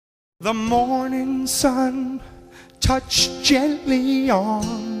The morning sun touched gently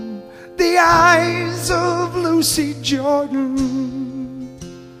on the eyes of Lucy Jordan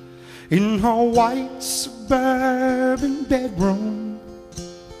in her white suburban bedroom,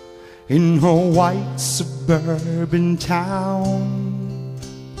 in her white suburban town.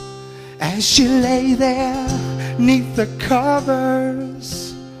 As she lay there 'neath the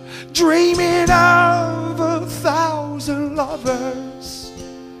covers, dreaming of 1,000 lovers,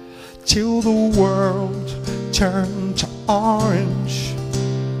 till the world turned to orange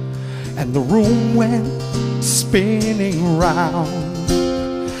and the room went spinning round.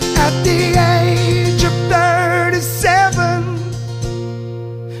 At the age of 37,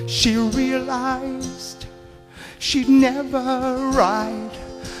 she realized she'd never ride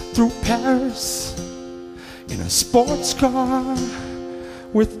through Paris in a sports car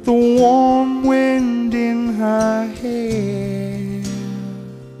with the warm wind in her hair.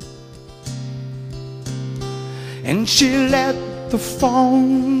 And she let the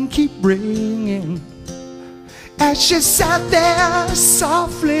phone keep ringing as she sat there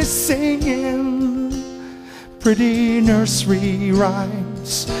softly singing pretty nursery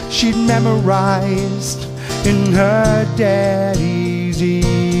rhymes she'd memorized in her daddy's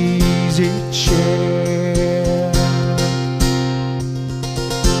easy chair.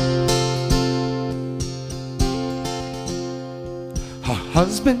 Her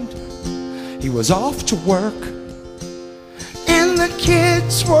husband, he was off to work, and the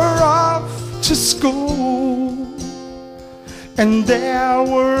kids were off to school, and there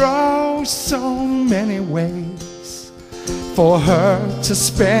were oh so many ways for her to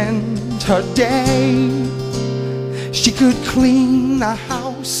spend her day. She could clean the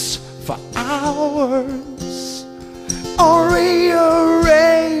house for hours, or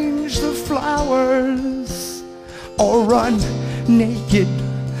rearrange the flowers, or run naked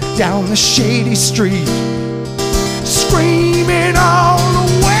down the shady street, screaming all the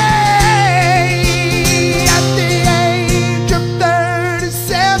way. At the age of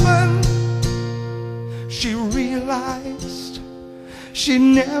 37, she realized she'd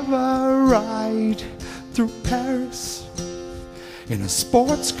never ride through Paris in a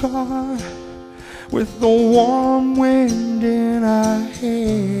sports car with the warm wind in her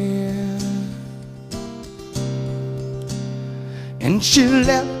hair. And she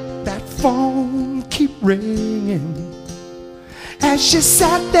let that phone keep ringing as she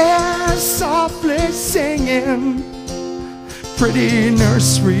sat there softly singing pretty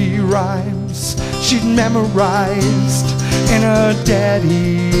nursery rhymes she'd memorized in her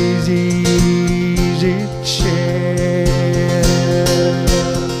daddy's easy chair.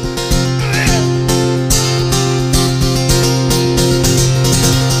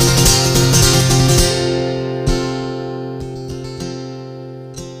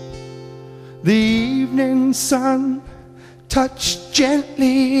 The evening sun touched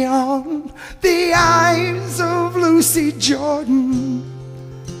gently on the eyes of Lucy Jordan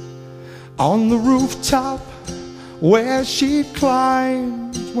on the rooftop where she'd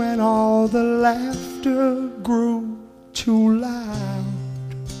climbed when all the laughter grew too loud.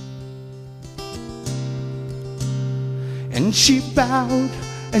 And she bowed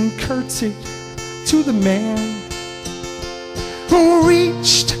and curtsied to the man who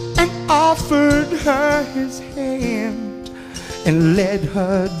reached and offered her his hand and led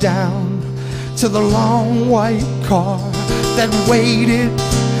her down to the long white car that waited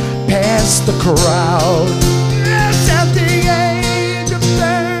past the crowd. Yes, at the age of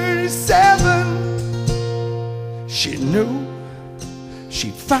 37, she knew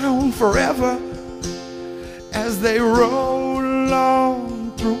she'd found forever as they rode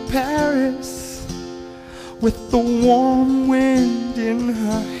along through Paris with the warm wind in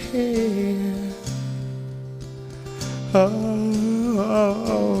her hair.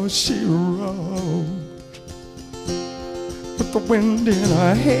 Oh, she rode with the wind in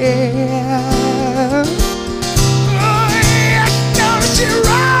her hair.